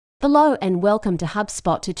Hello and welcome to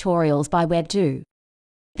HubSpot Tutorials by Web2.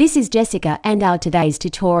 This is Jessica and our today's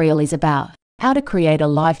tutorial is about how to create a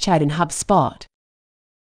live chat in HubSpot.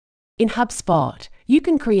 In HubSpot, you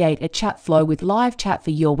can create a chat flow with live chat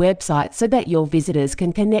for your website so that your visitors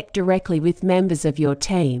can connect directly with members of your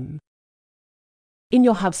team. In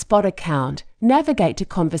your HubSpot account, navigate to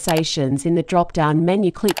Conversations in the drop-down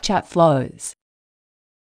menu, click Chat Flows.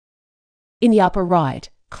 In the upper right,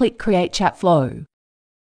 click Create Chat Flow.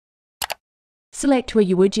 Select where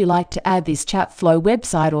you would like to add this chat flow,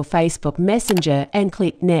 website or Facebook Messenger, and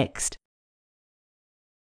click Next.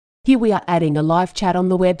 Here we are adding a live chat on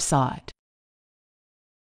the website.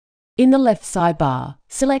 In the left sidebar,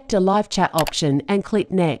 select a live chat option and click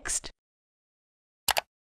Next.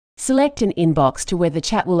 Select an inbox to where the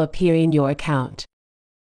chat will appear in your account.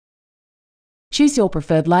 Choose your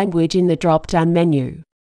preferred language in the drop-down menu.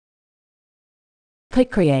 Click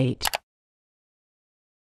Create.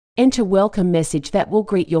 Enter welcome message that will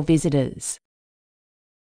greet your visitors.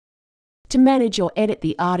 To manage or edit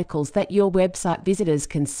the articles that your website visitors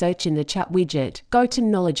can search in the chat widget, go to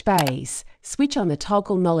Knowledge Base, switch on the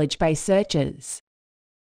toggle Knowledge Base Searches.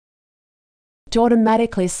 To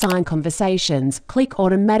automatically assign conversations, click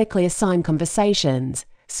Automatically Assign Conversations,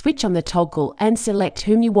 switch on the toggle and select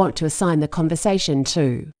whom you want to assign the conversation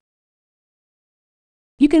to.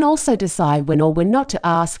 You can also decide when or when not to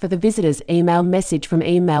ask for the visitor's email message from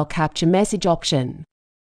Email Capture Message option.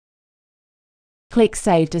 Click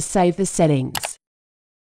Save to save the settings.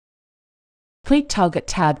 Click Target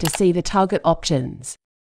tab to see the target options.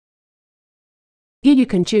 Here you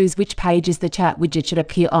can choose which pages the chat widget should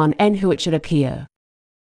appear on and who it should appear.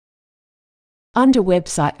 Under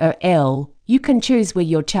Website URL, you can choose where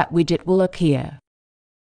your chat widget will appear.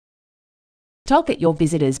 Target your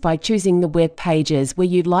visitors by choosing the web pages where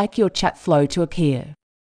you'd like your chat flow to appear.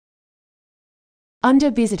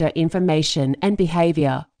 Under Visitor Information and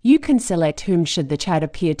Behavior, you can select whom should the chat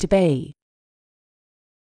appear to be.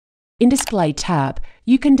 In Display tab,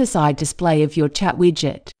 you can decide display of your chat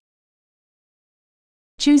widget.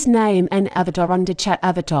 Choose Name and Avatar under Chat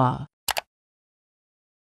Avatar.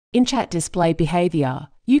 In Chat Display Behavior,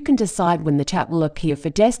 you can decide when the chat will appear for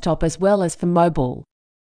desktop as well as for mobile.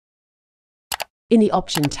 In the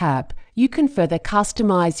Option tab, you can further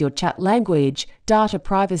customize your chat language, data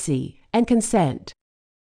privacy, and consent.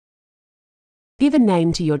 Give a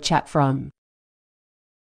name to your chat from.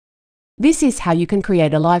 This is how you can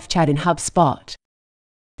create a live chat in HubSpot.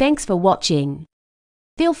 Thanks for watching.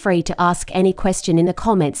 Feel free to ask any question in the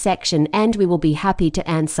comments section and we will be happy to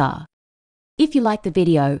answer. If you like the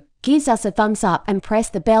video, give us a thumbs up and press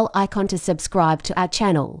the bell icon to subscribe to our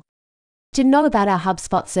channel. To know about our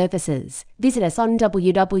HubSpot services, visit us on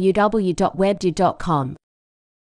www.web2.com.